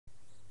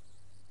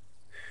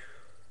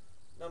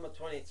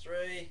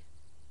23.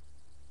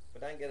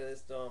 If I don't get it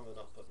this time, we're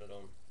not putting it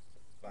on.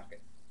 Fuck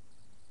it.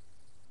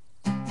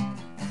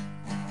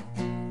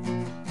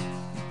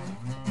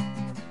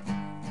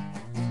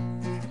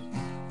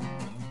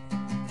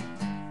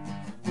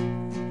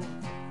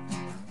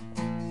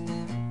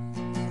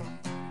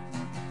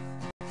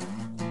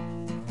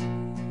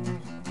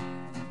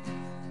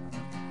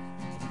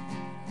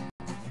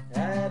 I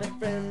had a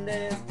friend,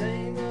 his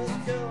name was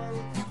John.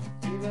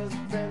 He was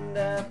a friend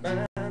of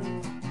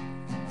mine.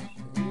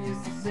 We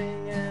used to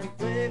sing and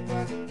play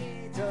fucking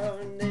guitar,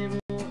 and they were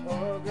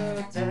all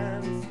good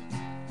times.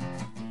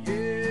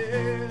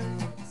 Yeah,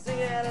 sing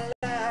it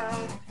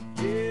aloud.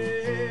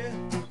 Yeah,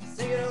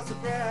 sing it all so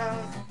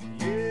proud.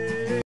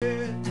 Yeah,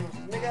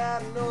 make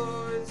out a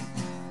noise.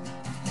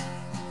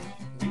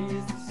 We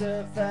used to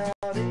surf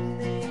out in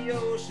the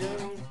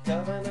ocean,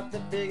 covering up the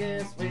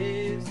biggest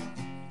waves,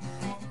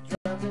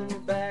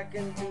 dropping back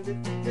into the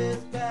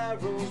deepest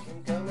barrels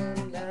and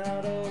coming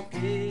out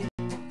okay.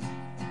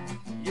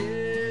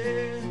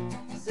 Yeah,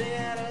 sing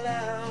it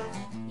aloud.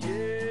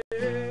 Yeah,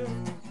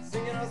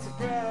 sing it all so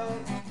proud.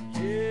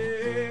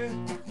 Yeah,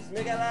 just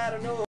make a lot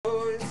of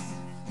noise.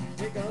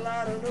 Make a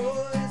lot of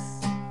noise.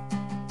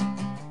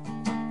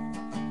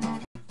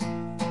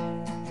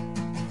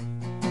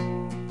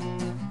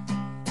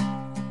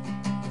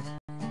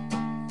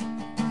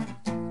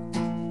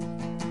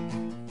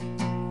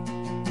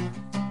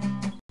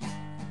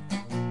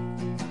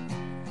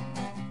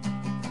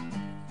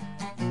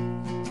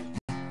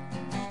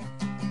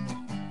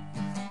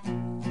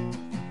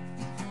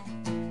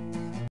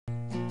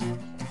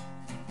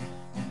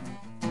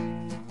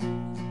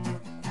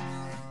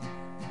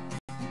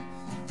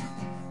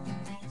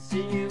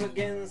 See you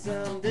again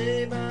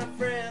someday, my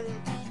friend.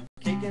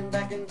 Kicking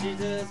back in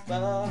Jesus'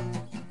 bar,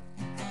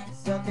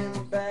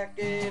 sucking back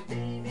a beer.